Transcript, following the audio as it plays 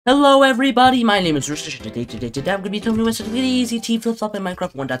Hello everybody, my name is Rooster. Today I'm going to be telling you what's an easy T-flip-flop in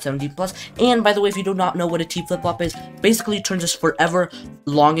Minecraft 1.17+. And by the way, if you do not know what a T-flip-flop is, basically it turns this forever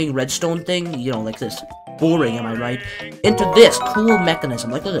longing redstone thing, you know, like this. Boring, am I right? Into this cool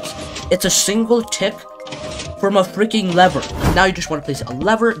mechanism, like this. It's a single tick from a freaking lever. Now you just want to place a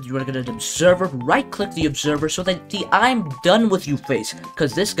lever, you want to get an observer, right-click the observer so that the I'm done with you face.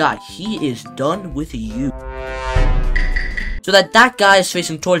 Because this guy, he is done with you. So that guy is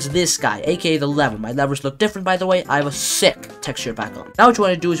facing towards this guy, aka the lever. My levers look different, by the way. I have a sick texture back on. Now what you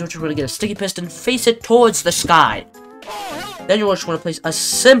want to do is you want to get a sticky piston, face it towards the sky. Then you just want to place a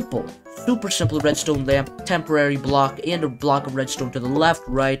super simple redstone lamp, temporary block, and a block of redstone to the left,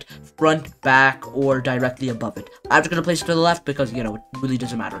 right, front, back, or directly above it. I'm just going to place it to the left because, you know, it really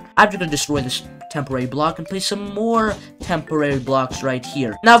doesn't matter. I'm just going to destroy this temporary block and place some more temporary blocks right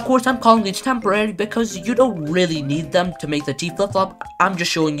here. Now, of course, I'm calling these temporary because you don't really need them to make the T-flip-flop. I'm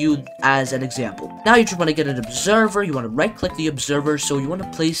just showing you as an example. Now, you just want to get an observer. You want to right-click the observer, so you want to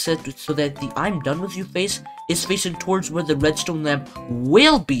place it so that the I'm done with you face is facing towards where the redstone lamp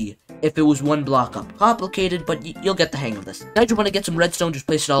will be if it was one block up. Complicated, but you'll get the hang of this. Now you want to get some redstone, just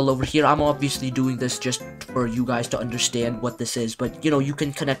place it all over here. I'm obviously doing this just for you guys to understand what this is, but you know, you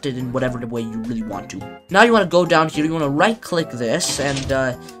can connect it in whatever the way you really want to. Now you want to go down here, you want to right click this,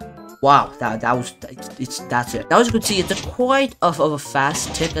 and wow, that's it. Now as you can see, it's quite of a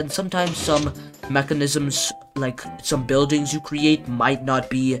fast tick, and sometimes some mechanisms, like some buildings you create, might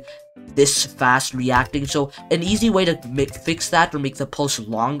not be this fast reacting. So an easy way to fix that or make the pulse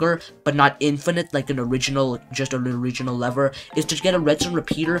longer but not infinite like just an original lever is to get a redstone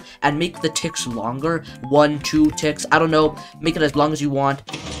repeater and make the ticks longer. 1, 2 ticks, I don't know, make it as long as you want.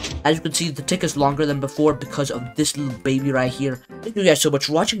 As you can see, the tick is longer than before because of this little baby right here. Thank you guys so much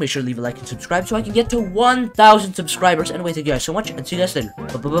for watching. Make sure to leave a like and subscribe so I can get to 1,000 subscribers. Anyway, thank you guys so much and see you guys later.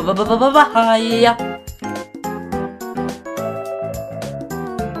 Bye.